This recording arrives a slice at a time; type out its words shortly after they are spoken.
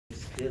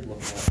did look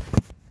like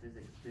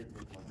physics did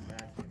look like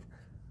magic.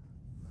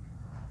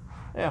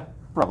 Yeah,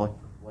 probably.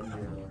 When you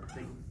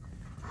think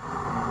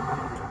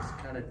physics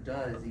kind of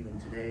does even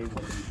today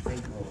when you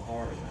think real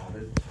hard about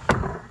it.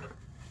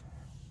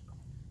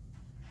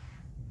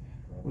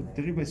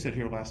 Did anybody sit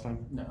here last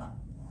time? No.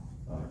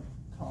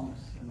 Thomas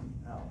and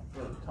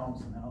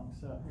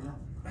Alex sat here.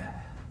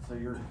 So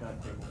your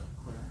gut table is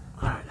clear.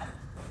 All right.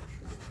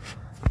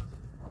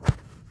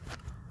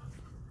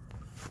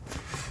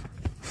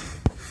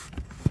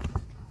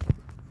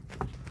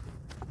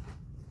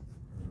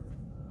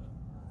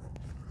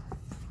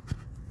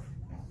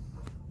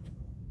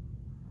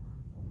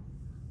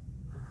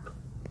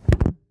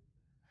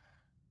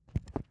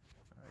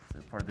 So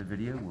part of the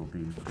video will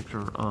be a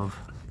picture of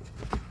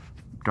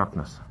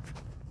darkness.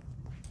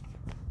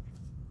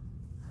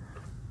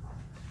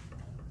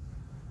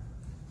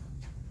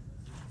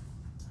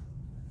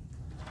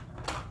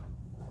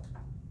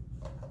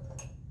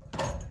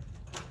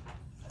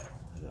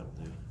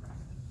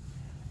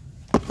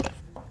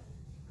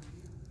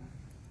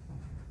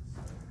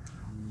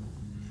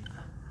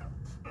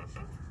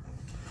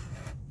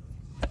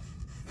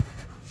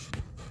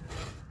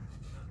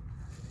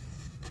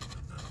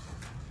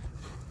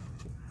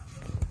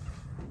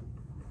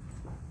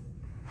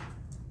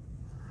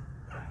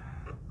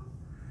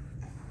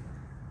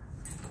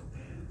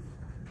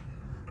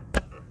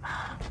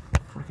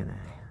 Freaking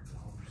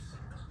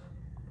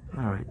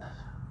A. All right.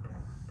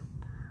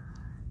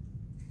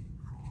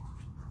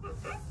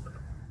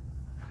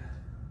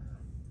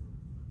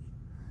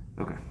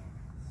 Okay,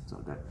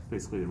 so that's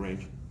basically the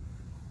range.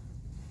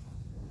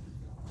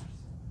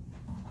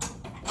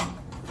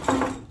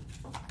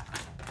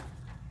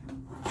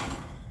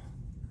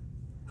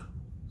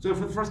 So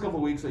for the first couple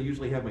of weeks, I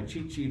usually have my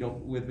cheat sheet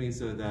with me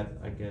so that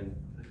I can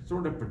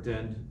sort of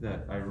pretend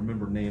that I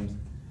remember names.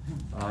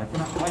 I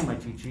cannot find my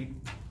cheat sheet,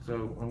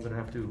 so I'm going to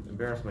have to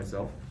embarrass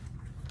myself.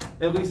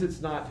 At least it's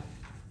not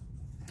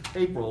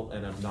April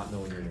and I'm not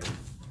knowing your name.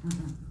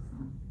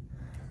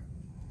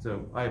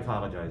 So I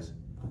apologize.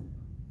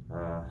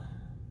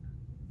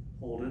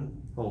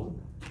 Holden.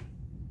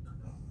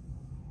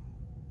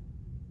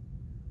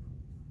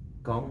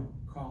 Calm.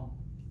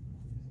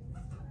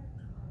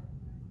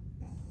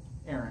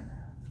 Aaron.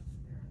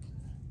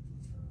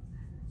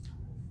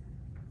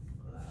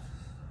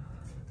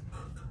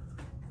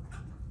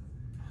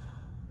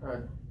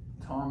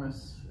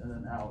 Thomas and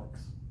then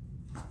Alex.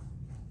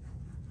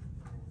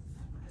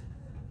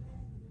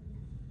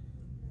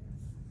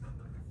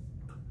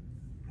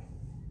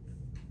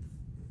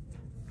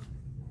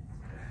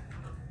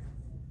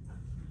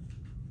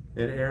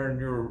 And Aaron,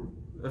 you're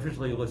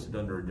officially listed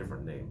under a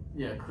different name.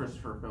 Yeah,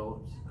 Christopher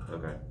Phillips.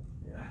 Okay.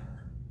 Yeah.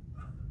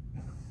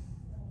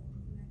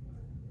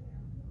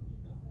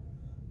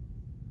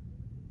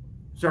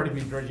 Sorry to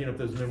be dredging up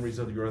those memories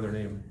of your other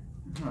name.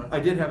 I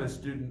did have a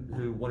student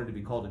who wanted to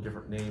be called a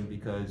different name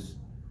because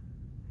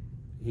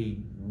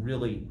he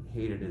really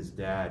hated his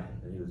dad,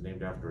 and he was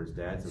named after his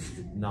dad, so he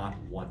did not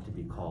want to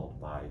be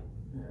called by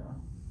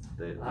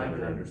the I other can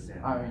name.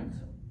 understand. I mean,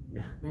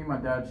 Yeah. me and my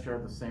dad share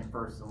the same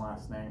first and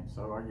last name,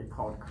 so I get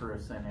called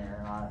Chris and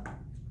Aaron. I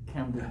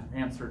came to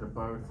answer to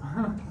both.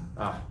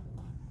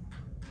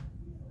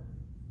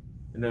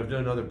 And I've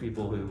known other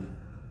people who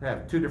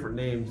have two different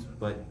names,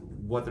 but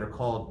what they're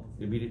called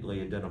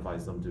immediately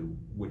identifies them to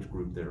which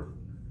group they're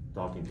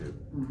talking to.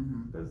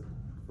 Because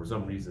for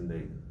some reason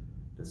they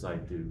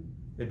decide to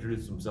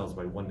introduce themselves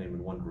by one name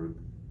in one group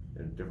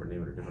and a different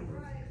name in a different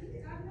group.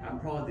 I'm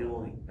probably the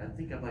only, I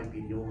think I might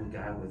be the only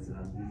guy with an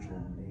unusual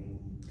name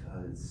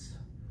because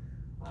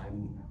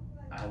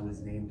I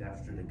was named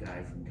after the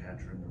guy from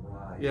Catcher in the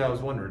Rye. Yeah, I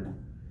was wondering.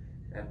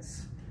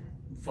 That's,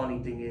 funny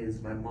thing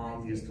is, my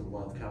mom used to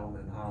love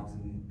Calvin and Hobbes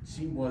and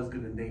she was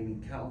going to name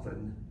me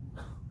Calvin.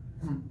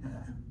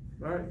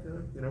 All right,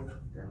 you know,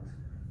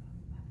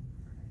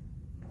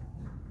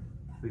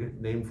 we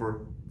get named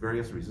for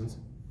various reasons.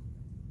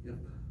 Yep.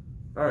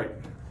 All right.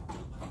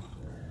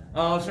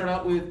 I'll start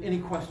out with any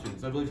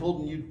questions. I believe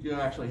Holden, you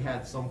actually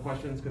had some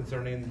questions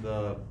concerning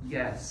the.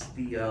 Yes,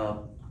 yeah,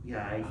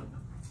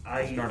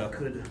 Startup.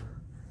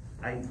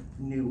 I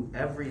knew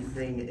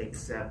everything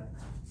except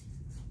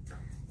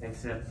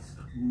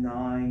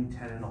 9,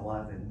 10, and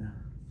 11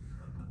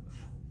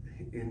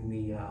 in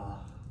the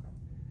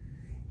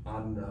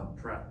on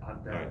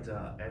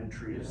that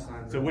entry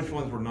assignment. So which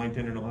ones were 9,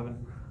 10, and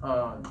 11?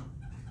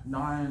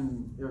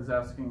 9, it was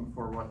asking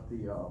for what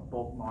the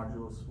bulk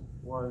modulus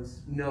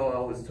was. No, I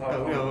was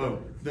talking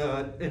about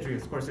the entry,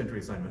 course entry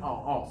assignment.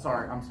 Oh,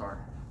 sorry, I'm sorry.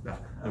 No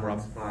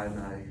That's problem.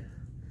 fine.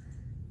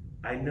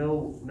 I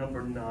know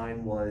number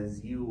 9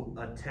 was you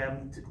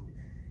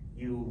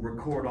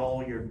record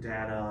all your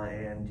data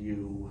and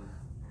you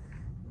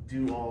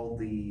do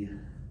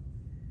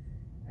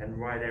and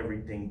write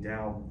everything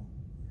down,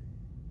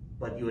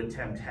 but you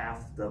attempt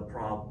half of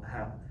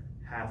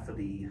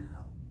the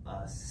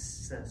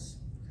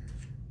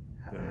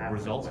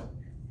results?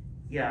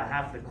 Yeah,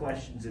 half the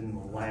questions in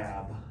the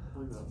lab.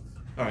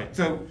 All right,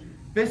 so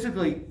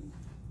basically,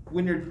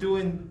 when you're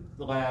doing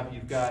the lab,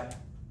 you've got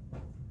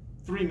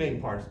three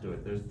main parts to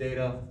it. There's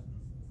data,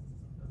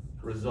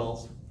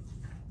 results,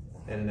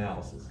 and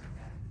analysis.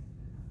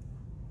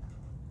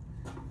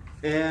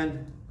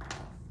 And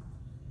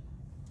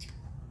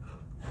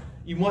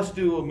you must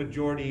do a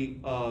majority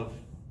of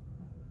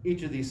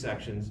each of these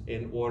sections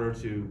in order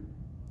to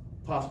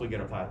possibly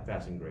get a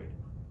passing grade.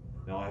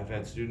 Now, I've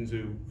had students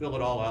who fill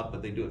it all out,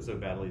 but they do it so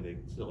badly they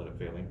still end up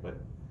failing. But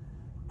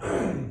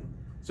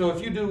so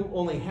if you do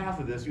only half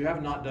of this, you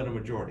have not done a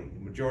majority.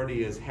 A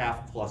majority is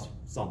half plus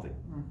something.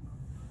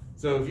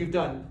 So if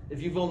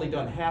you've only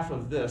done half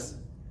of this,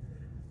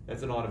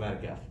 that's an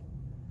automatic F.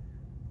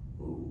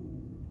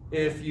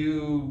 If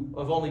you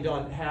have only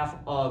done half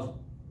of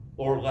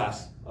or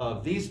less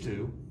of these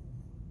two,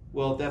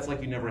 well, that's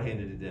like you never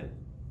handed it in.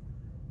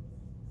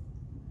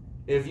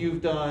 If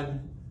you've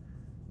done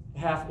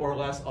half or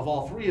less of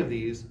all three of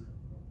these,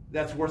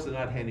 that's worse than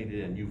not handing it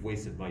in. You've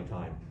wasted my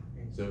time.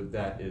 So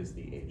that is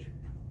the H.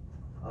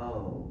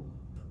 Oh.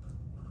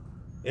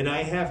 And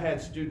I have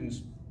had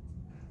students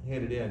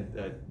hand it in.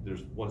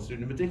 There's one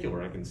student in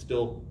particular, I can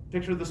still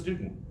picture the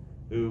student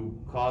who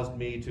caused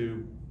me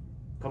to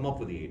come up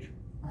with the H.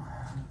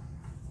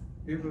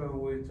 Even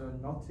with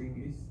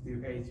nothing, it's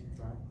still H,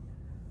 right?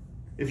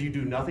 If you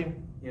do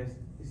nothing, Yes,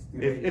 it's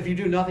still if you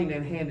do nothing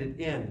and hand it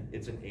in,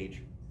 it's an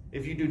H.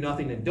 If you do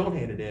nothing and don't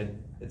hand it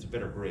in, it's a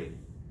better grade.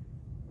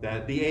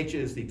 That the H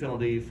is the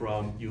penalty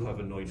from you have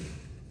annoyed me.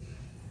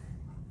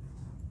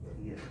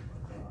 Yeah.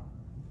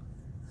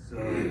 So,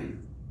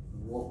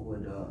 what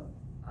would,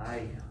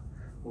 I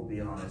will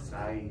be honest,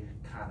 I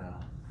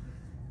kinda,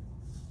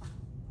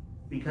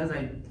 because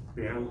I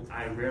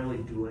rarely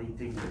do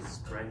anything with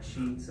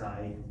spreadsheets,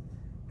 I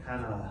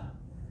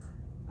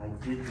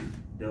didn't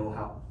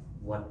know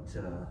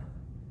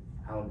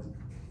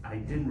I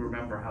didn't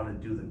remember how to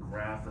do the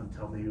graph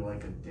until maybe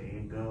like a day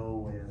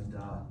ago, and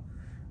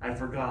I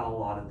forgot a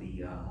lot of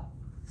the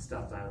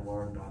stuff that I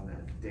learned on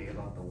that day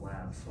about the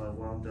lab, so I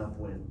wound up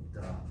with,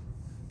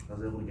 I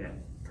was able to get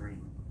 3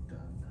 done.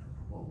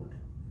 What would?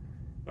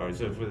 All right,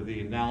 so for the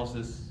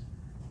analysis,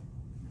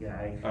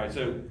 Yeah, all right,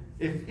 so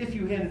if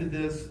you handed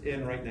this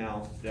in right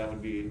now, that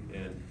would be,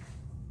 and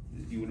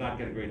you would not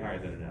get a grade higher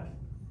than an F.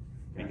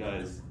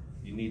 Because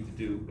you need to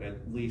do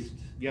at least,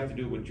 you have to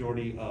do a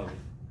majority of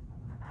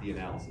the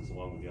analysis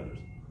along with the others.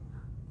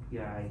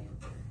 Yeah,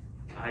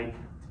 I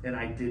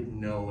didn't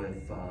know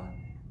if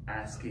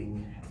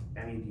asking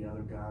any of the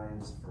other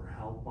guys for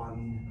help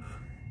on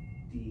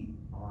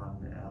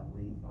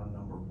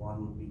number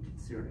 1 would be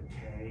considered a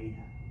K.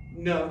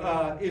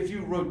 No, if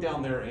you wrote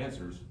down their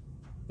answers,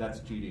 that's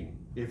cheating.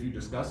 If you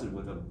discuss it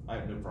with them, I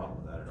have no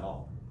problem with that at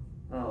all.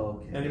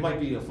 Oh, okay. And it might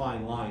be a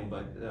fine line,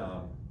 but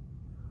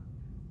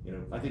you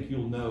know, I think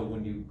you'll know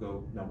when you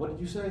go, now what did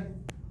you say?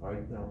 All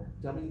right, now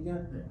tell me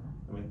again. Yeah.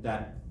 I mean,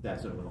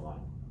 that's over the line.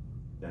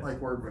 That's,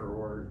 Like word for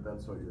word,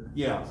 that's what you're.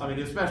 yeah, I mean,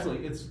 especially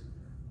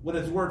when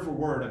it's word for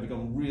word, I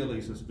become really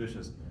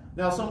suspicious. Yeah.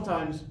 Now,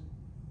 sometimes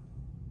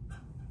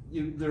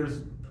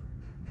there's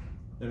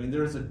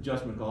a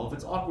judgment call. If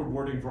it's awkward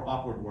wording for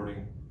awkward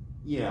wording,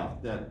 yeah,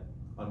 that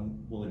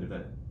I'm willing to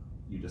bet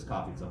you just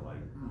copied somebody.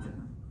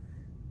 Mhm.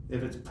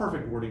 If it's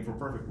perfect wording for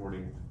perfect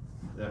wording,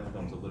 that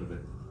becomes a little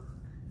bit.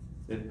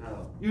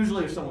 Oh.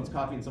 Usually, if someone's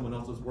copying someone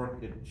else's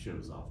work, it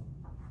shows up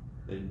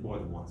in more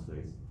than one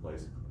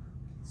place.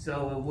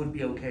 So it would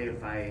be okay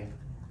if I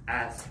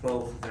asked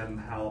both of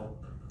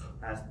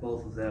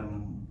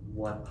them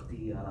what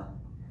the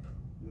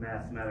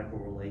mathematical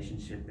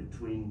relationship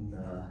between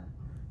the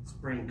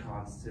spring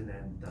constant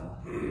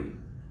and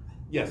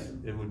Yes,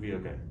 it would be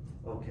okay.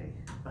 okay.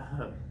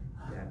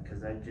 Yeah,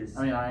 because I just.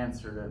 I mean, I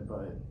answered it,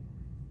 but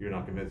You're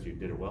not convinced you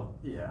did it well?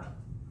 yeah.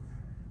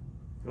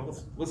 Well,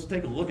 let's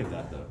take a look at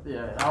that though.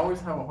 Yeah, I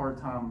always have a hard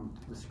time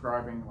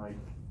describing like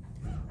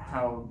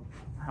how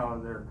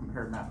they're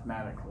compared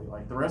mathematically.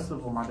 Like the rest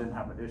of them I didn't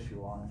have an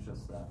issue on, it's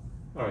just that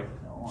All right.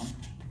 one.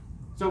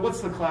 So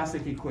what's the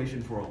classic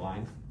equation for a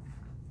line?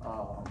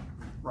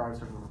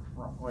 Rise over,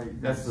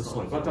 wait. That's the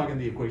slope. I'm talking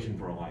the equation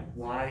for a line.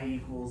 Y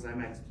equals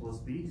mx plus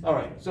b. All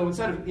right, so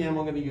instead of m,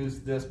 I'm going to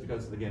use this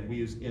because, again, we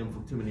use m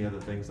for too many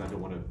other things. I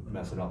don't want to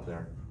mess it up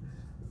there.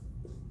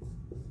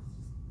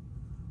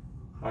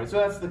 All right, so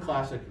that's the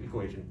classic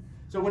equation.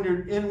 So when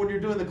you're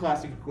doing the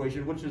classic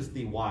equation, which is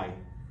the y,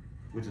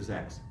 which is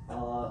x?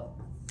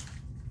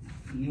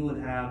 You would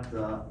have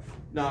the.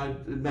 No,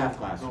 math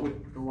class.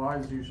 The y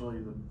is usually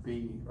the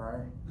b,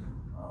 right?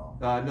 Oh.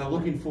 No,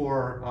 looking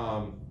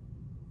for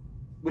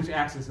which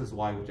axis is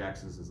y, which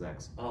axis is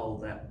x. Oh,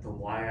 that the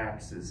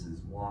y-axis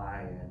is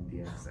y and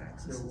the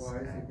x-axis The is Y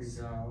x.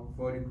 is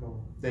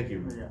vertical. Thank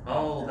you. Yeah.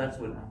 Oh, that's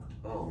what.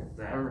 Oh,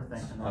 that.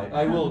 Overthinking.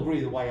 I will agree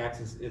the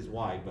y-axis is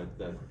y,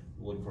 but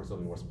looking for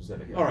something more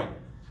specific. Yeah. All right,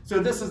 so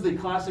this is the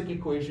classic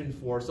equation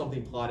for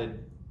something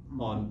plotted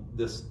on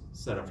this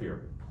setup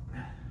here.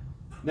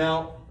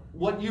 Now,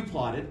 what you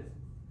plotted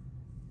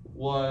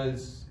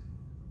was,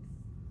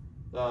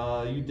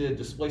 you did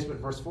displacement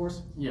versus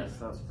force? Yes,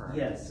 that's correct.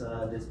 Yes,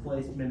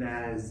 displacement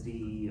as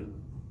the.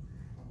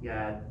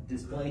 Yeah,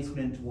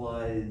 displacement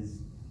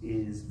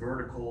is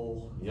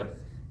vertical. Yep.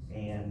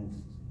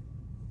 And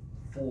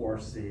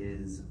force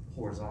is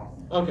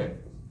horizontal. Okay,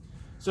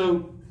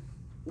 so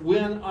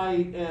when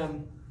I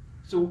am,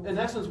 so in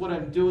essence what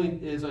I'm doing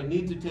is I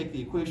need to take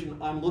the equation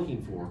I'm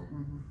looking for,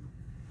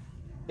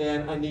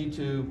 and I need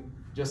to,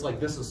 just like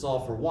this is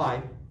solved for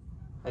y,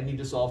 I need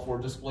to solve for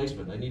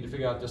displacement. I need to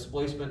figure out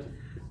displacement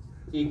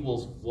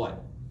equals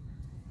what.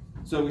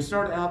 So we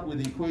start out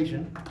with the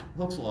equation,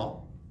 Hooke's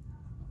law,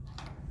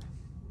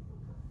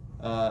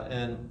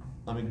 and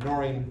I'm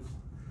ignoring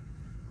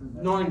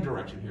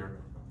direction here.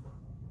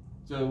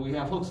 So we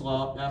have Hooke's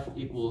law, F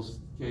equals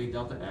K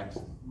delta X.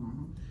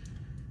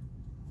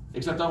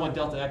 Except I want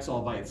delta X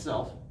all by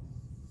itself.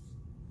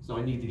 So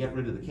I need to get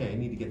rid of the K. I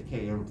need to get the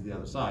K over to the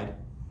other side.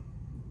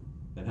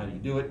 And how do you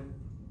do it?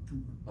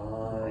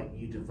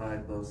 You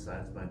divide both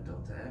sides by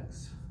delta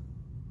X.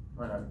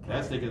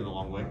 That's taking it a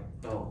long way.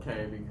 Oh,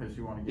 K, because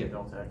you want to get Yeah.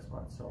 delta X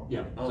by itself.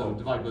 Yeah, so Oh.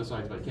 divide both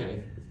sides by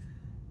K.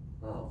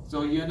 oh.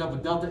 So you end up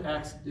with delta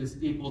X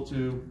is equal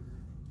to,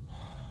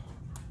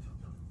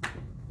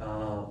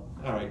 all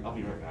right, I'll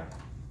be right back.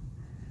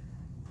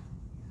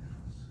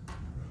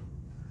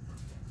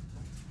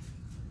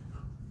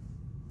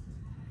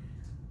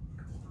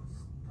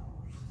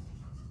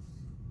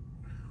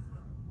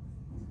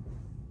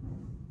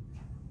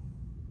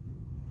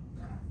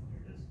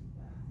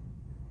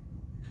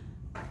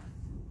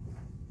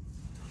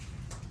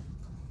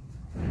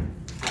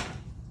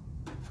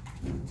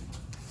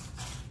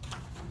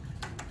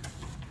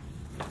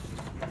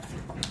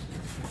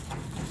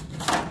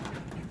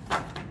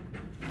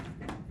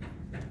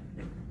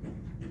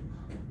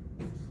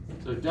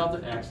 So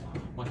delta X,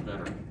 much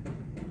better,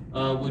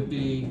 would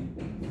be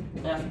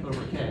F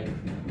over K.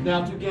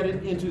 Now to get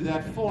it into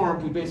that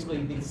form, we basically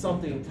need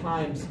something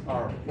times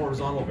our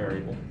horizontal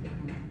variable.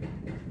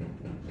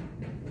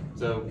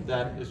 So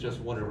that is just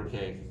 1 over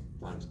K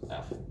times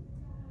F.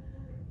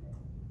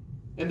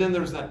 And then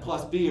there's that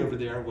plus B over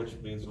there, which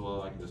means,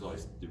 well, I can just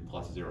always do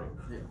plus 0.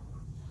 Yeah.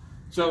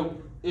 So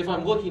if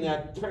I'm looking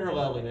at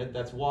paralleling it,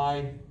 that's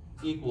Y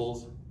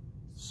equals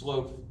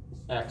slope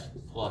X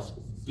plus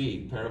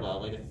B,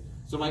 paralleling it.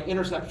 So my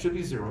intercept should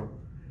be 0.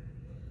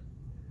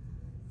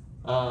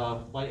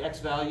 My X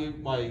value,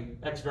 my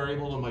X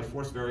variable and my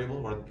force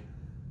variable are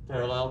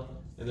parallel,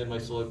 and then my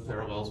slope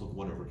parallels with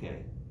 1 over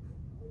K.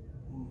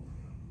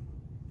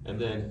 And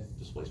then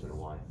displacement of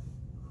Y.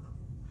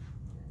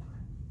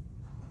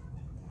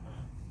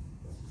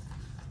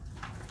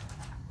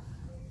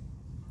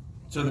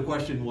 So the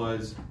question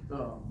was,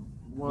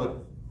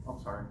 What?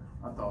 I'm sorry.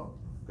 I thought.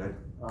 okay,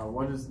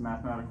 What is the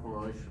mathematical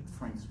relationship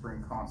between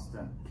spring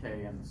constant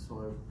K and the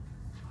slope?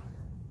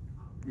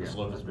 the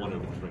slope is 1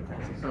 over spring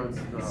constant. So it's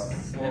the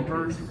Slope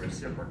inverse. is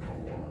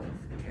reciprocal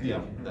of K.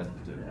 Yeah, that's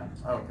the two. Yeah.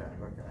 Okay.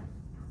 Okay.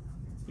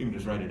 You can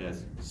just write it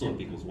as slope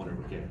equals 1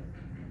 over K.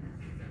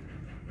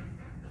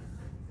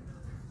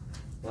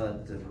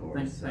 But of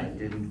course, I Thank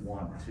you. didn't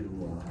want to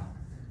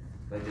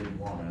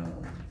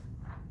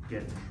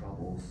get in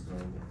trouble, so.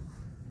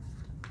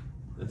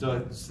 And so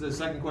the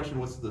second question,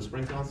 what's the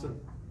spring constant?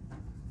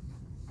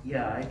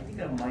 Yeah, I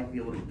think I might be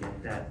able to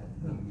get that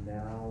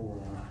now.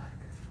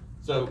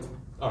 So,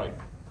 all right.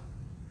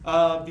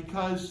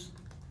 Because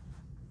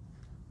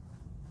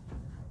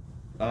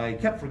I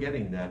kept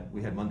forgetting that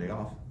we had Monday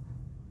off.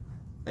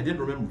 I did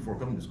remember before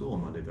coming to school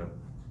on Monday, though.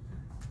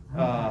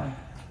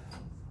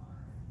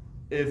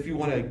 If you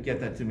want to get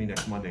that to me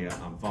next Monday,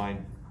 I'm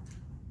fine.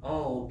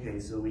 Oh, okay,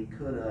 so we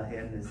could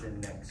hand this in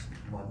next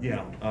month.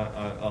 Yeah,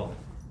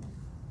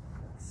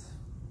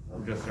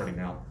 I'm just starting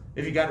now.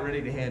 If you got it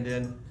ready to hand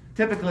in,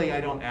 typically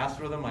I don't ask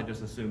for them. I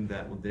just assume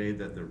that the day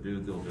that they're due,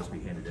 they'll just be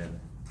handed in.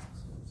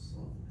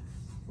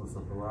 What's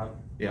up, Rob?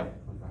 Yeah.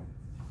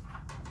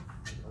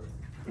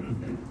 Okay.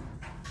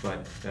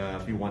 But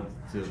if you want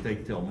to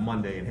take till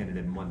Monday and hand it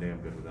in Monday,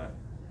 I'm good with that.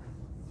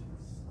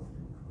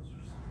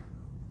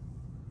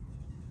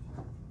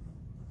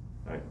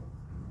 All right.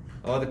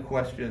 Other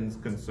questions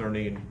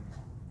concerning,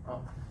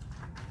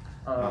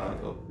 why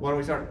don't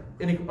we start?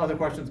 Any other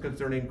questions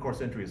concerning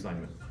course entry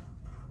assignment?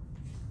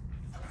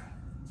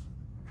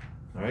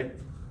 All right.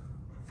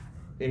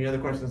 Any other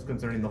questions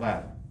concerning the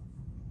lab?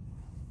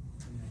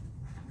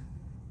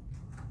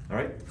 All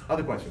right.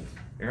 Other questions?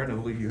 Aaron, I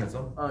believe you had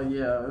some.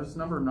 Yeah, it was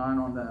number 9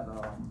 on that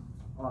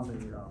on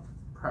the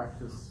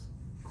practice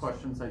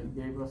questions that you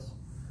gave us.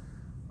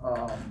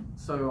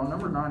 So on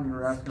number 9, you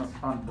were asking us to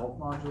find bulk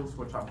modules,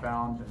 which I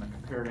found, and the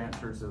compared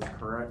answers is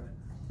correct.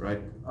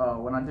 Right.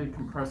 When I did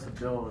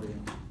compressibility,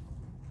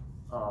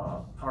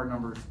 our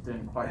numbers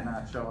didn't quite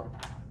match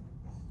up.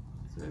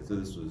 So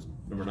this was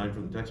number 9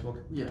 from the textbook?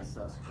 Yes,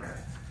 that's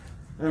correct.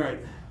 All right.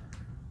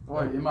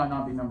 Well, it might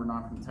not be number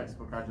 9 from the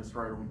textbook. I just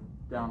wrote them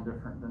down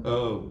different than.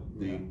 Oh,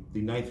 the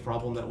ninth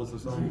problem that was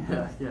assigned?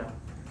 Yeah, yeah.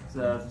 So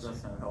that's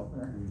not help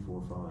there. 3,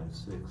 4, 5,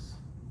 6.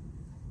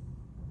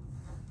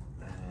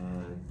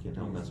 Can't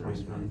tell that's right.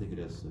 I think it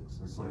is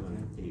 6,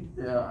 7, 8.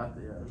 Yeah,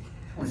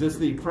 Is this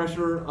the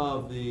pressure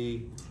of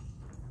the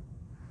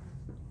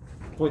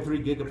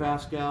 0.3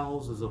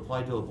 gigapascals is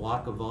applied to a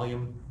block of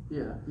volume?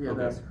 Yeah, Okay.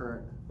 that's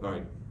correct. All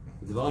right.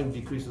 The volume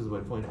decreases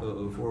by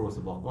 0.004. What's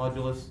the bulk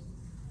modulus?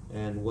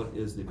 and what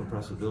is the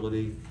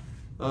compressibility?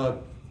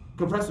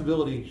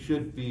 Compressibility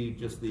should be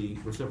just the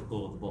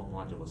reciprocal of the bulk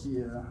modulus.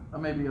 Yeah,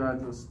 maybe I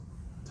just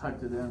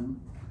typed it in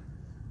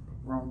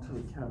wrong to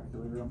the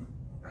calculator. I'm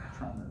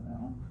trying it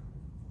now.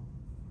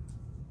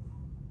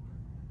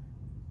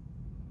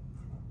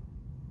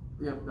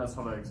 Yep, that's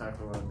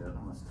exactly what I did.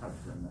 I just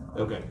typed it in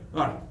there. Okay, all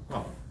right,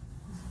 well,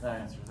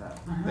 That answers that.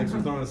 thanks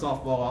for throwing a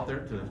softball out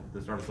there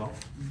to start us off.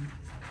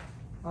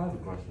 I have a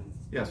question.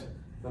 Yes.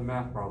 The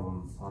math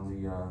problem on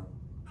the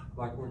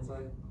Blackboard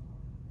site,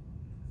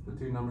 the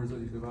two numbers that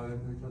you divide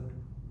into each other,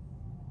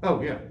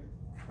 Oh, yeah.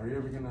 are you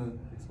ever gonna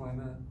explain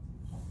that?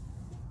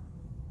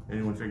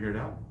 Anyone figure it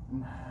out?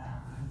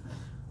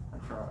 I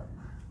tried.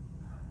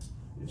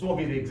 It won't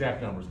be the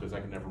exact numbers, because I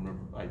can never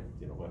remember,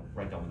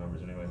 write down the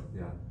numbers anyway.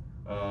 Yeah.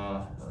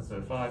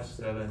 So 5,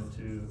 7,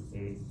 2,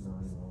 8, 9,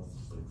 1,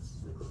 6,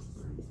 6,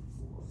 3,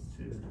 4,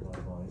 2,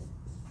 divided by.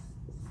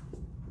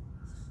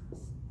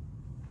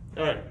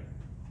 All right.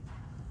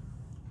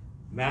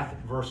 Math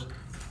versus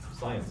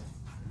science.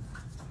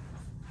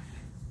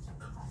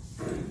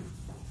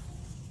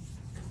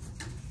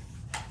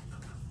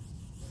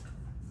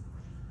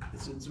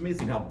 It's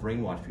amazing how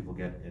brainwashed people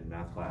get in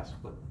math class,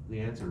 but the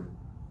answer.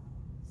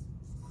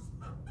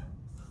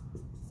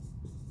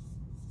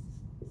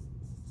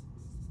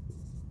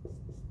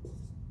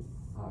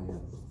 Yes.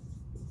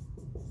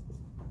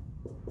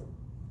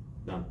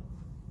 None.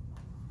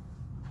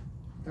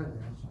 That's the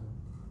answer.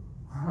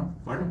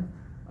 Pardon?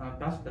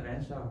 That's the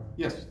answer.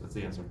 Yes, that's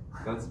the answer.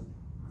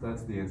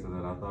 That's the answer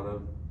that I thought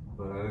of,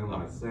 but I didn't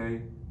want to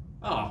say.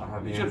 Oh,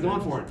 have you the should have answer.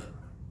 gone for it.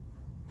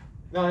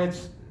 No,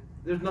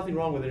 there's nothing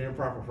wrong with an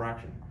improper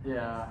fraction.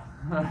 Yeah.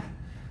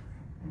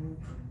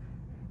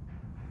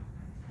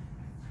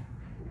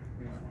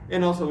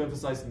 And also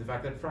emphasizing the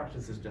fact that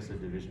fractions is just a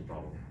division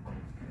problem.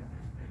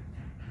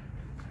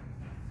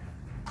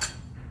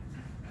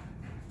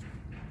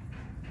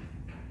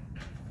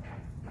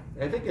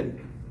 I think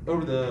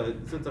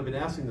since I've been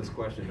asking this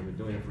question, I've been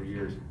doing it for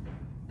years.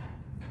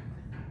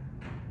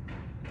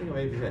 I think I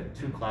maybe had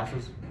 2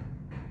 classes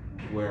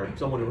where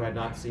someone who had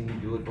not seen me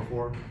do it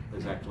before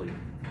has actually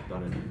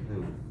done it,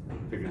 who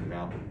figured it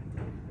out.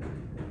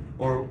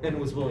 And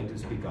was willing to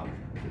speak up,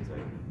 I should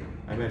say.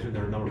 I imagine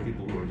there are a number of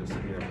people who are just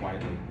sitting there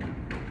quietly.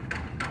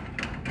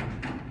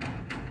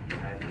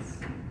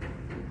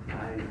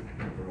 I've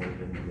never really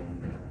been one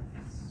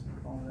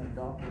that. Calling that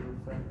Doppler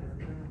effect right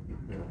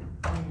there.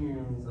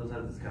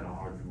 Sometimes it's kind of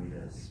hard for me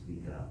to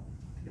speak up,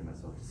 to get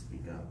myself to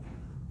speak up.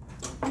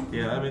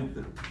 Yeah, I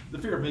mean, the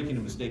fear of making a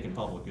mistake in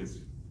public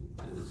is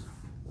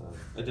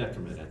a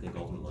detriment, I think,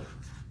 ultimately.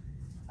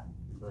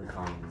 Very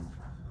common.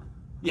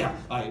 Yeah,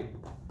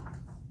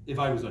 if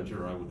I was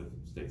unsure, I would have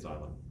stayed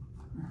silent.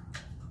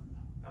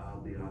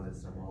 I'll be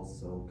honest, I'm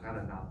also kind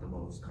of not the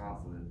most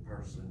confident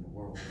person in the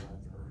world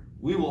either.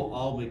 We will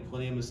all make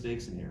plenty of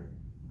mistakes in here.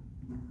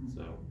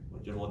 So, my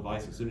general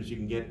advice, as soon as you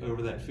can get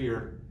over that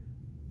fear,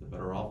 the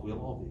better off we'll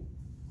all be.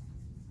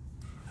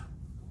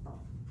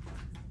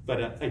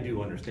 But I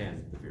do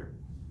understand the fear.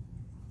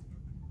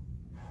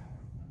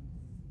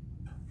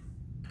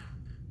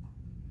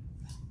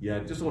 Yeah, I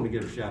just want to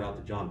give a shout out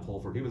to John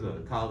Pulford. He was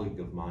a colleague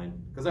of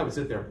mine, because I would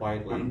sit there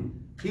quietly.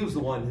 He was the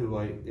one who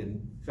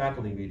in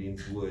faculty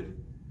meetings would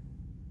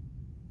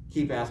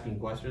keep asking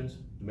questions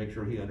to make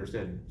sure he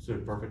understood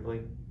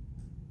perfectly.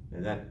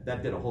 And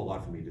that did a whole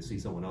lot for me to see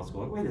someone else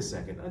going, wait a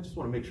second, I just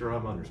want to make sure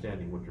I'm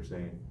understanding what you're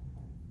saying.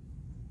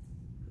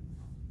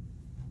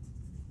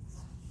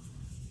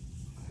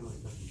 I feel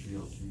like that's a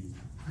GLC.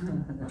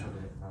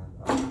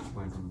 I'll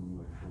explain something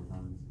like 4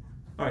 times.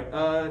 All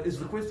right, is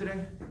the quiz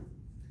today?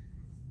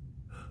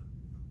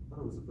 I thought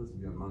it was supposed to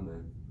be on Monday.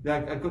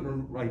 Yeah, I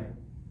couldn't write.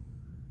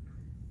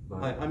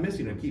 But I'm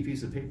missing a key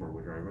piece of paper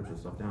where I wrote this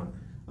stuff down.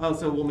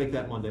 So we'll make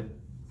that Monday.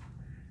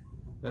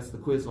 That's the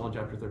quiz on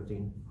chapter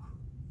 13.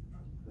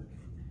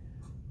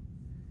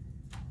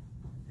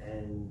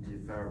 And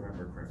if I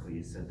remember correctly,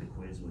 you said the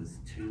quiz was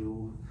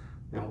 2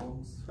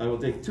 problems? I will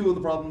take 2 of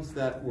the problems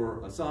that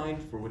were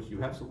assigned for which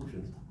you have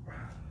solutions.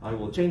 I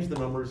will change the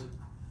numbers,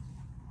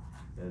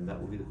 and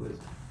that will be the quiz.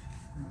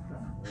 Okay,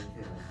 I'll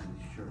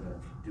be sure to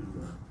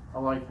do I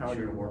like how sure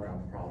to you work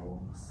on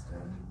problems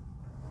and.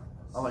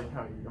 I like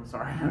how you. I'm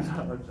sorry.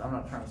 I'm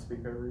not trying to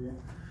speak over you.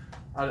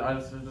 I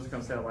was just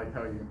gonna say I like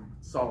how you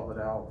solve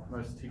it out.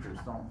 Most teachers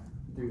don't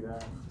do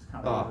that. Just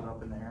kind of leave it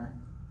up in the air.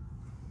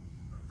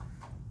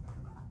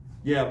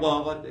 Yeah,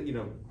 well,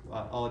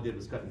 all I did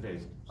was cut and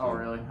paste. So. Oh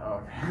really?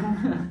 Oh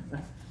okay.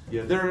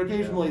 Yeah, there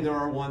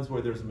are ones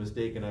where there's a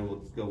mistake, and I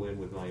will go in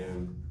with my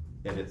own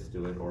edits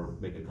to it or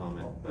make a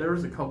comment. Well, there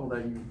was a couple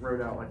that you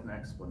wrote out like an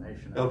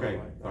explanation. Okay,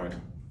 like all right.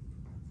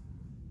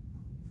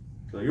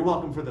 So you're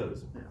welcome for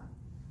those. Yeah.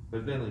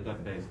 But mainly cut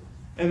and paste.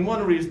 And one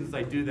of the reasons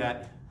I do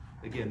that,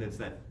 again, it's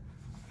that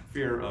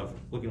fear of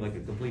looking like a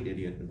complete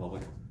idiot in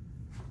public.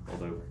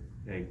 Although,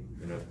 hey,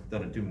 I've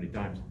done it too many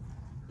times.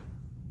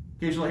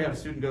 Occasionally I have a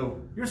student go,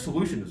 your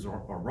solutions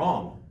are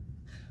wrong.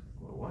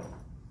 Well, what?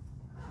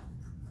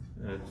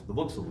 The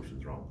book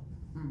solution's wrong.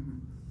 Mm-hmm.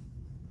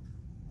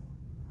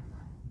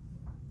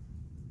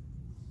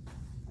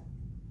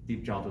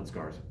 deep childhood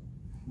scars.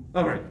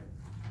 All right.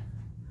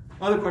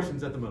 Other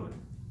questions at the moment?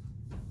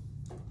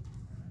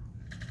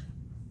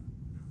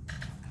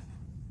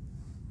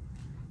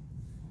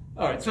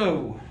 All right,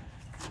 so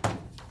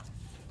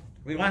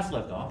we last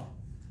left off.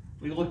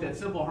 We looked at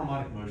simple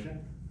harmonic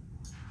motion.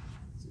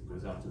 So it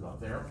goes out to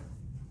about there.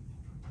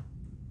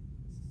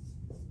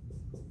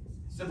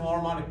 Simple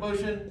harmonic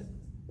motion,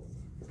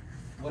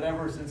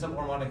 whatever is in simple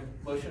harmonic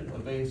motion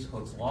obeys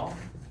Hooke's law.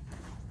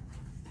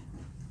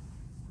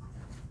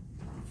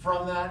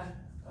 From that,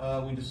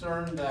 we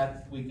discern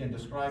that we can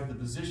describe the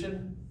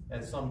position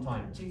at some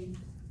time t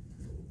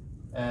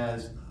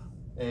as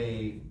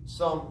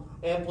some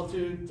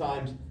amplitude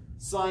times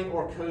sine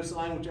or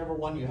cosine, whichever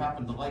one you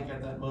happen to like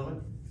at that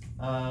moment.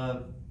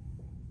 So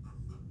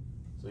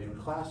in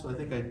class, I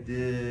think I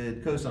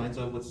did cosine,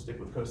 so let's stick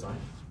with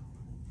cosine.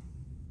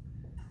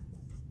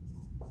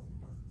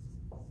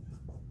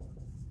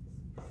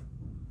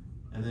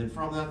 And then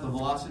from that, the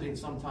velocity at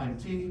some time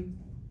t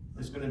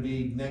is going to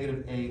be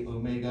negative a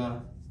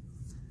omega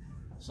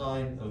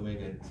sine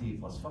omega t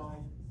plus phi.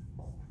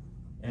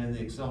 And the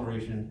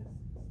acceleration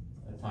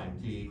at time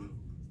t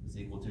is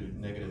equal to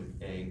negative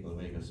a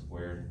omega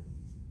squared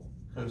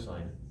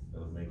cosine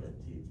omega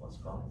t plus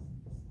phi.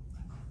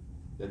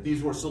 That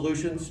these were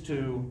solutions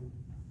to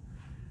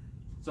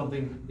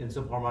something in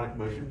simple harmonic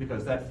motion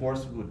because that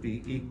force would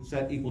be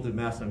set equal to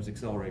mass times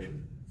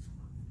acceleration.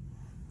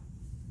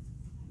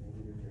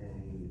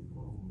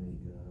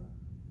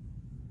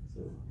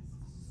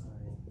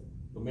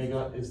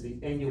 Omega is the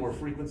angular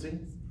frequency.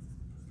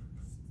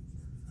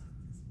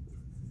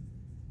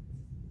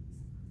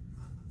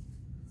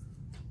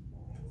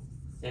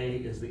 A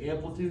is the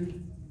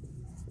amplitude.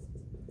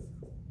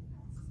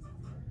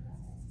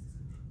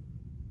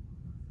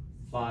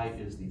 Phi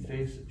is the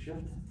phase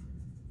shift.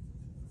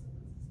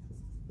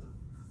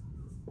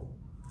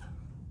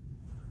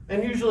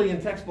 And usually in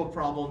textbook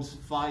problems,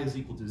 phi is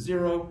equal to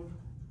 0.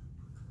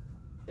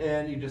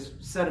 And you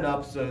just set it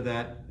up so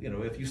that,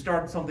 if you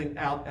start something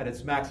out at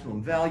its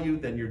maximum value,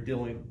 then you're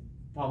dealing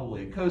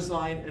probably a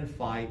cosine, and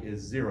phi is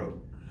 0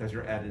 because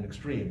you're at an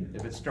extreme.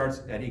 If it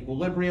starts at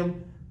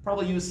equilibrium,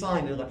 probably use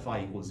sine and let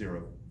phi equal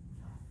 0.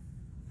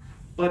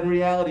 But in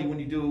reality, when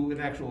you do an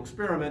actual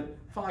experiment,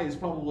 phi is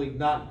probably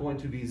not going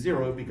to be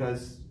 0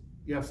 because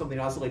you have something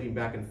oscillating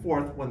back and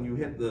forth. When you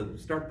hit the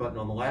start button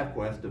on the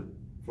LabQuest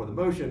for the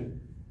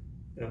motion,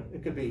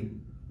 it could be,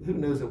 who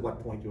knows at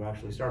what point you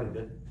actually started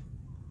it.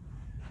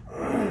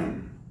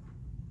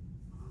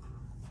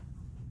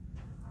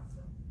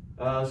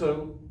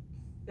 So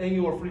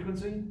angular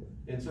frequency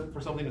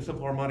for something in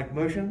simple harmonic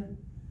motion,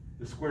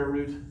 the square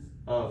root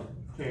of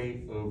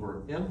k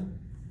over m.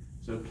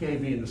 So k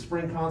being the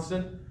spring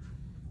constant,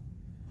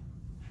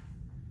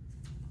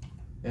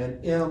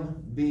 and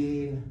m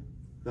being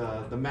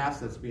the mass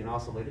that's being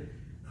oscillated.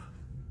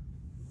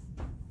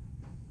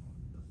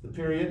 The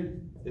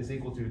period is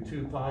equal to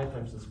 2 pi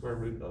times the square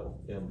root of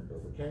m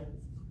over k.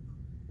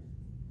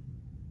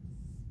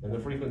 And the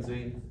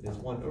frequency is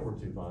 1 over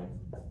 2 pi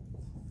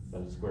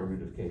times the square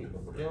root of k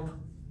over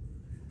m.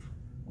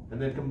 And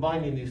then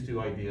combining these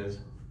two ideas,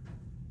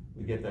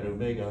 we get that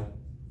omega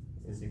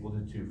is equal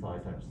to 2 pi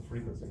times the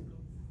frequency.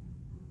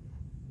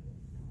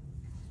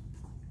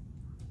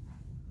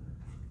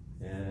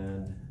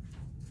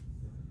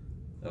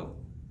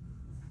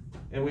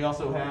 And we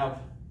also have,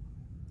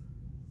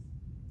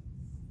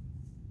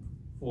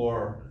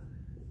 for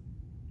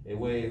a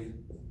wave,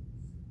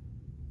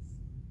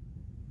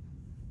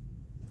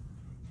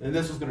 and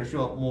this is going to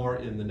show up more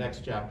in the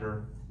next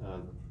chapter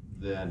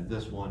than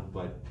this one,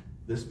 but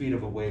the speed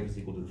of a wave is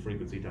equal to the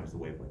frequency times the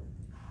wavelength.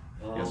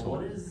 Yes,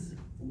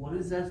 what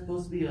is that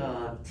supposed to be?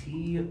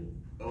 T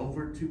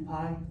over 2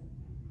 pi?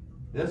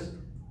 This?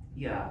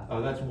 Yeah.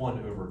 Oh, that's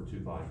 1 over 2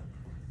 pi.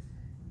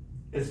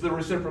 It's the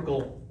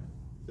reciprocal.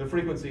 The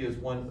frequency is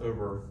 1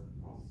 over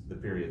the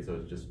period, so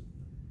it's just,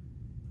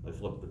 I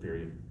flip the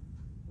period.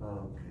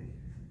 Okay.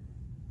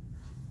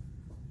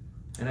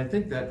 And I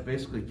think that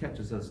basically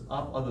catches us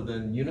up, other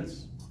than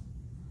units.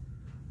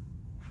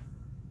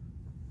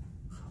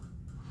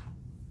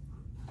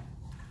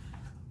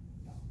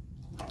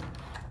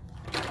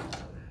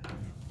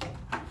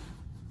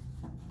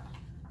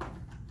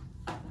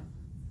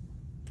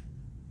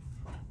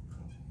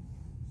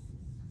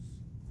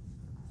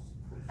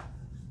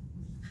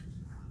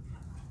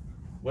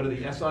 What are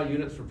the SI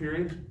units for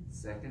period?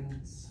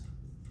 Seconds.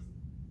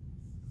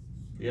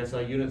 The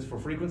SI units for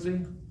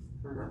frequency?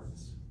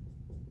 Hertz.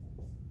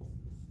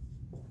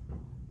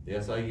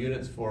 The SI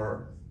units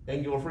for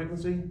angular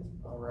frequency?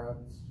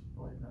 Rads,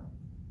 wait, no.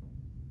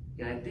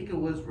 Yeah, I think it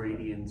was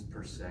radians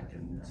per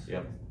second.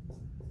 Yep.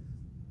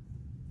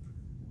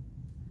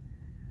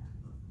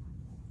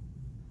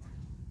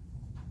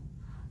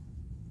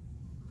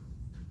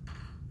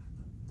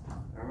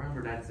 I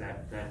remember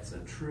that's a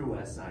true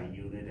SI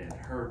unit, and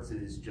Hertz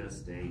is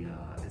just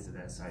is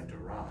an SI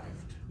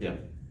derived. Yeah.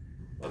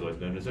 Otherwise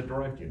known as a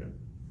derived unit.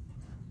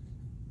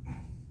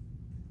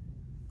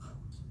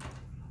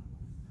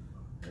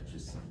 That's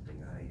just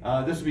something I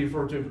This would be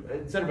referred to,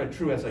 instead of a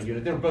true SI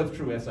unit, they're both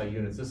true SI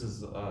units, this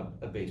is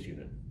a base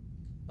unit,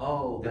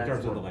 Oh, in that's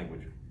terms of what, the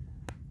language.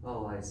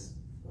 oh,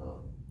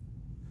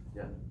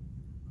 yeah.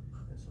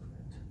 That's what I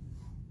meant.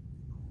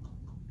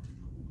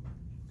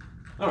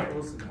 All right,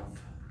 Close enough.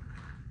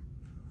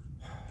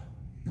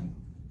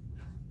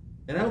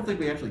 and I don't think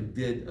we actually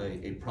did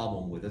a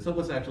problem with it, so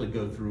let's actually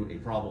go through a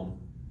problem.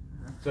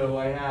 So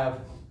I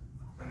have,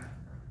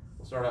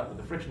 we'll start out with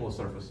the frictionless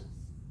surface.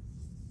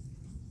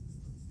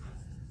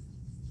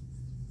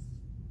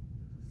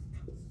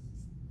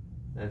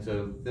 And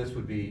so this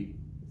would be,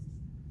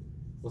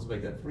 let's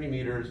make that 3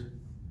 meters,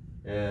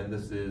 and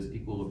this is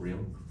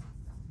equilibrium.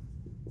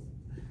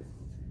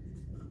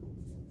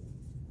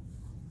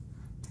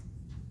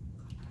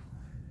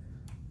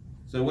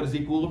 So what does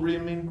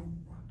equilibrium mean?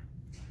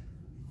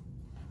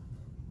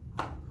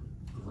 The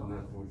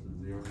net force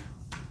is 0.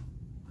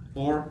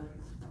 Or?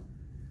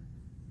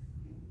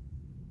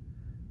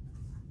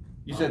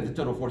 You said the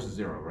total force is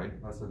 0, right?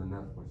 I said the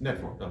net force. Net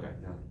force, okay.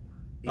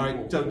 Yeah. All right,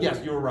 Equal so yes,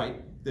 force- you're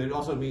right. It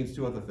also means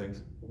 2 other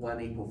things. When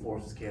equal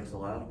forces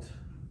cancel out.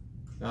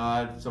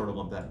 I'd sort of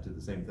lump that into the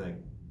same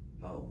thing.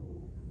 Oh.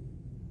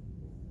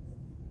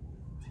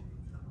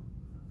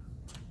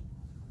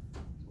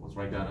 Let's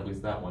write down at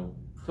least that one.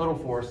 Total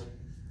force,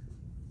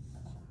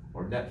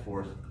 or net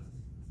force,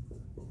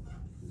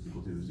 is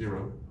equal to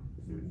 0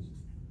 newtons.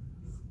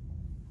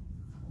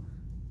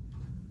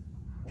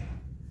 I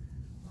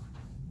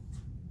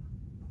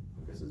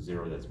guess it's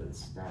 0 that's been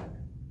static.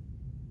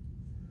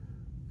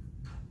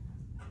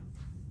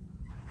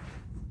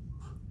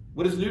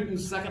 What is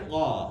Newton's second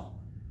law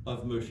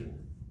of motion?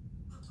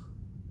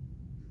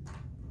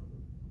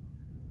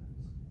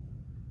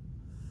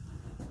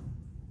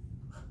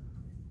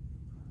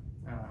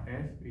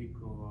 F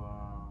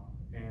equal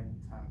m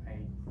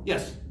times a.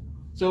 Yes.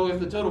 So if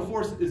the total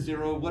force is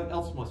 0, what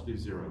else must be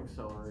 0?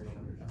 Acceleration.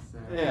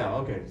 Yeah,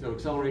 okay, so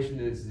acceleration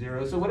is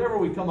 0. So whatever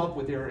we come up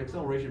with here,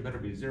 acceleration better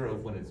be 0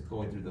 when it's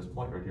going through this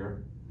point right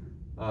here.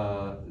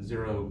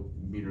 0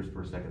 meters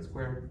per second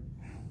squared.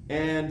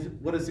 And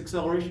what is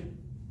acceleration?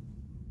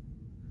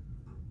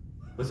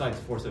 Besides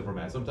force over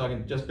mass. I'm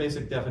talking just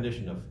basic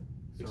definition of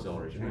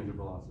acceleration. Change of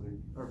velocity.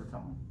 Over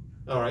time.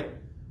 All right.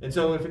 And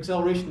so if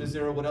acceleration is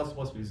 0, what else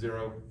must be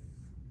 0?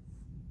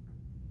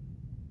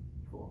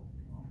 Cool.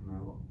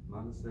 No,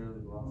 not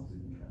necessarily velocity.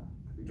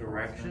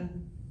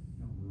 Direction?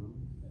 Mhm.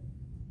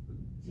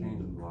 The change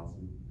in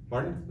velocity.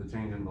 Pardon? The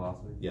change in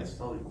velocity. Yes.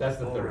 Oh, That's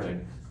the third alright.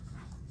 thing.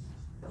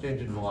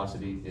 Change in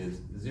velocity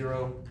is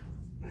 0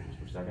 meters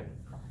per second.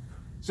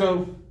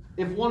 So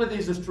if one of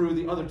these is true,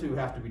 the other 2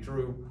 have to be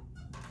true.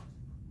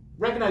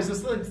 Recognize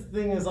this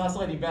thing is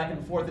oscillating back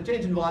and forth. The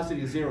change in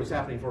velocity of 0 is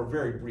happening for a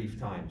very brief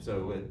time.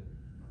 So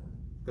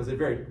because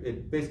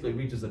it basically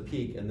reaches a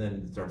peak and then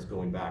it starts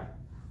going back.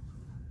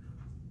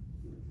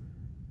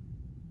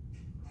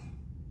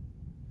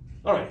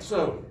 All right,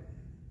 so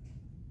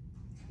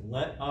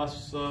let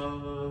us,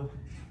 I'm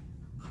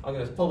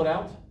going to pull it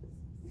out,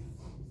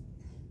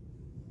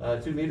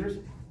 2 meters,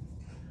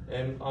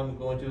 and I'm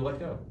going to let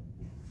go.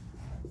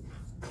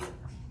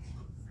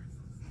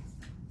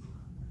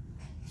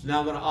 So now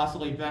I'm going to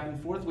oscillate back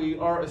and forth. We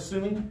are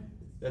assuming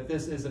that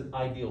this is an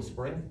ideal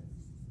spring.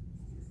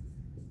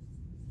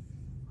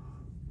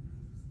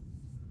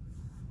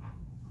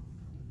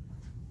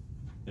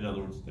 In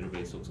other words, it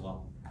obeys Hooke's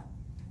law.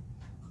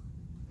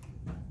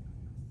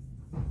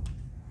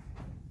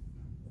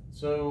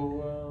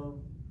 So,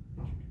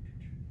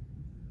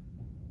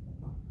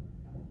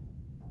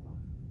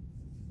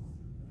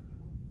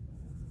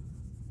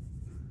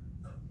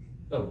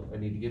 oh, I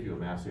need to give you a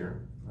mass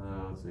here.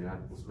 Let's see,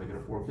 let's make it a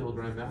 4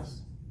 kilogram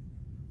mass.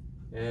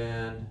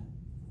 And,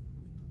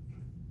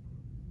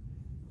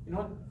 you know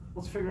what?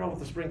 Let's figure out what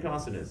the spring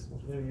constant is.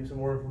 Let's give you some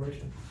more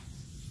information.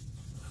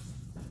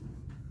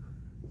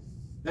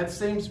 That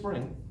same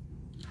spring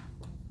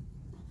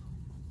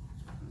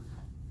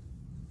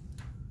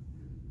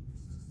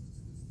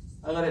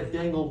I let it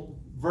dangle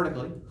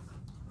vertically,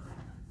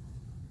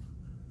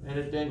 and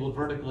it dangled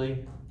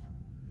vertically,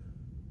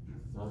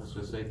 well, let's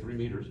just say 3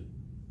 meters.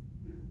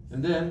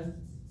 And then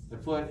I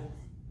put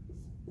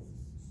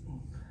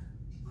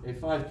a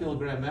 5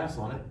 kilogram mass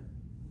on it,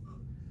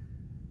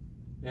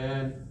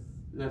 and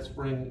that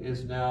spring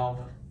is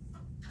now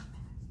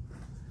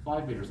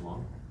 5 meters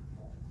long.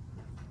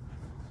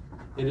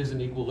 It is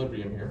in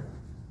equilibrium here.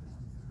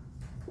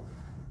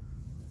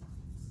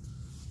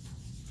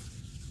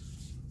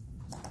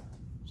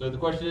 So the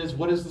question is,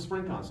 what is the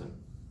spring constant?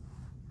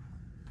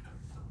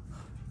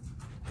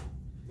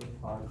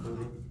 5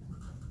 kilograms.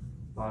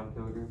 5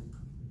 kilograms.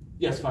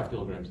 Yes, 5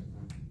 kilograms.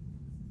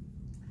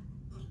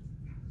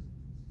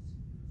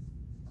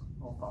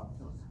 All 5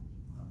 kilograms.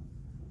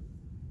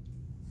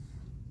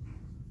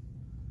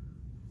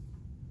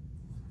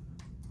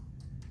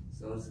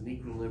 So it's an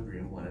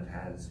equilibrium when it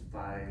has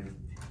 5,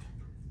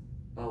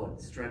 oh,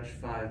 it's stretched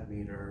 5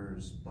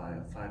 meters by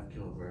a 5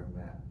 kilogram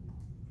mass.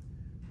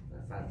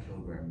 A 5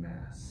 kilogram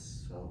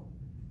mass, so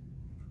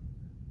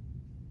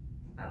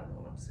I don't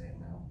know what I'm saying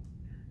now.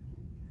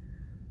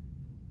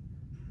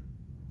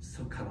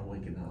 Still kind of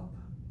waking up.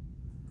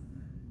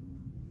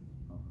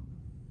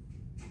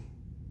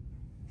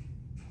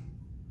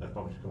 I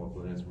probably should come up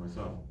with an answer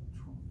myself.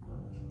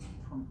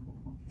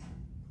 24.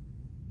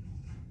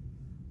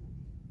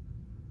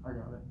 I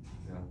got it.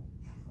 Yeah.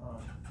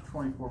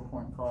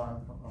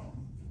 24.5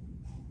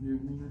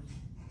 Newton meters.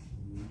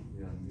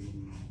 Yeah,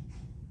 Newton.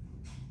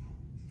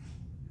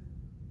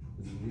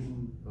 Is it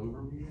Newton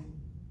over meter?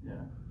 Yeah.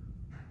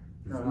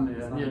 It's No, not- yeah,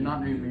 it's not yeah,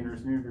 not Newton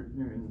meters. meters,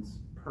 Newtons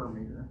per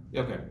meter.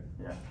 Okay,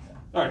 Yeah, yeah.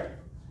 all right.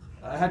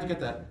 I had to get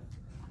that.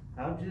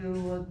 How'd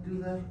you do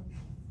that?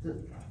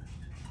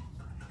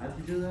 How'd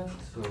you do that?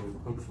 So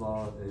Hooke's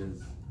law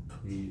is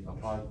the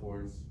applied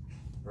force,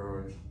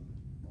 or,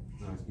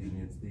 no, excuse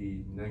me, it's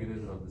the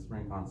negative of the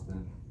spring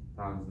constant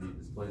times the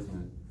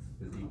displacement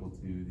is equal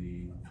to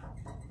the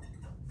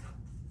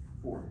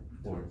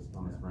force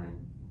on the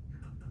spring.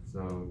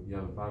 So you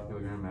have a 5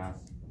 kilogram mass,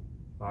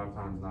 5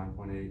 times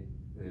 9.8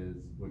 is,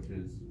 which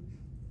is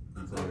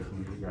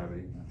acceleration due to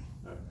gravity.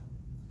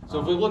 So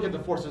if we look at the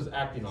forces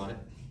acting on it,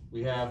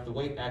 we have the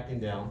weight acting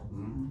down,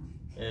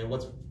 Mhm. and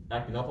what's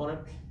acting up on it?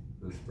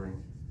 The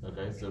spring.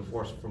 Okay, so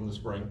force from the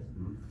spring.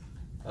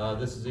 Mhm.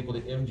 This is equal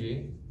to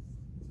mg.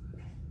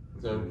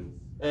 Which So,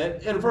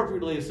 is- and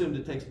appropriately assumed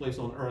it takes place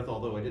on Earth,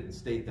 although I didn't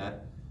state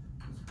that.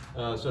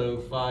 So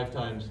 5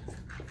 times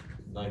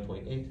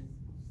 9.8,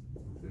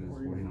 which is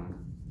 49.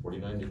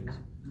 49 newtons.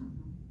 Mhm.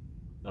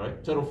 All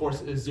right, total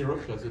force is 0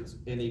 because it's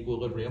in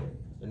equilibrium,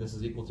 and this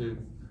is equal to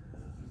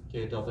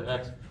k delta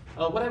x.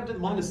 What happened to the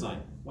minus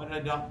sign? Why did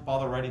I not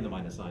bother writing the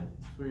minus sign?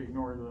 So we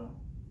ignore the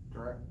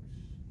direct,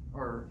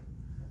 or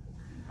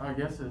I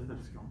guess if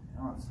it's going,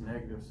 oh, it's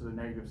negative, so the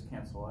negatives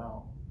cancel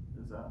out.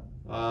 Is that?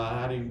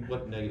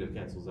 What negative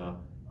cancels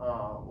out?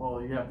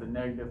 Well, you have the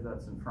negative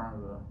that's in front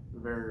of the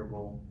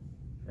variable,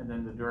 and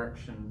then the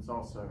direction is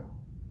also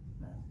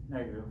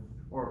negative,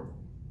 or,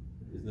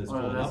 Isn't this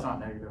well, pulling that's up?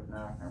 not negative,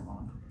 no, never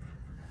mind.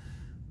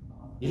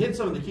 You hit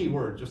some of the key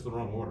words, just the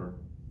wrong order.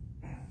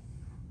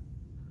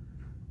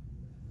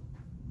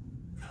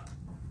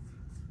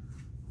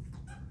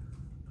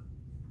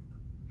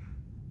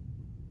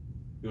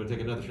 You want to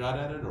take another shot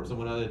at it, or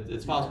someone else?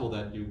 It's possible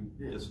that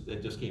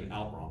it just came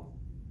out wrong.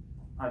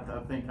 I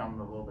think I'm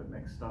a little bit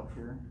mixed up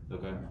here.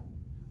 Okay.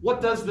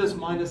 What does this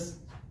minus,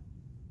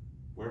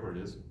 wherever it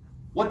is,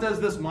 what does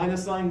this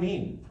minus sign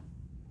mean?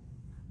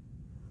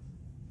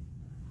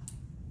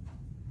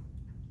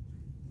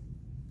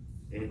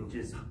 It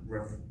just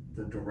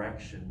the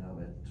direction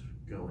of it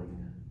going.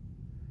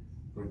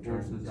 The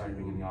force is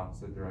acting in the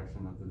opposite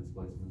direction of the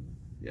displacement.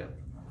 Yeah.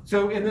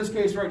 So in this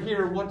case right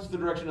here, what's the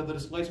direction of the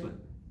displacement?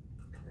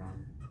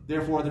 Down.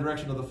 Therefore, the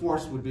direction of the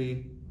force would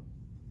be,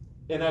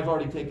 and I've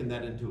already taken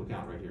that into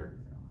account right here.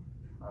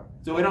 Okay.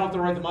 So I don't have to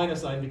write the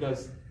minus sign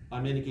because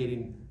I'm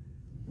indicating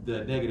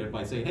the negative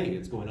by saying, hey,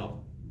 it's going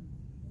up.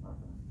 Okay.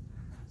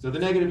 So the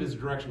negative is a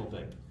directional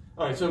thing.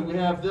 All right, so we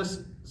have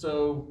this,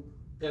 so,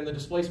 and the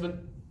displacement,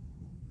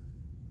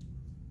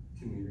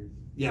 2 meters.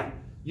 yeah.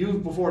 You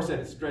before said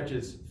it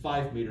stretches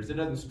 5 meters. It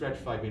doesn't stretch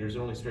 5 meters, it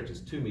only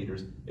stretches 2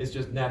 meters. It's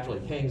just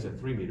naturally hangs at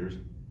 3 meters.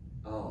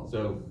 Oh.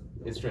 So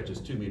it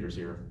stretches 2 meters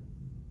here.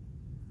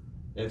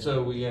 And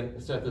so we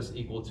set this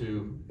equal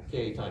to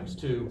k times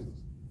 2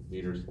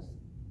 meters.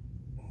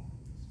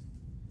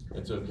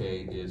 And so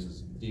k is,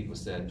 as Dee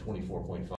was said, 24.5.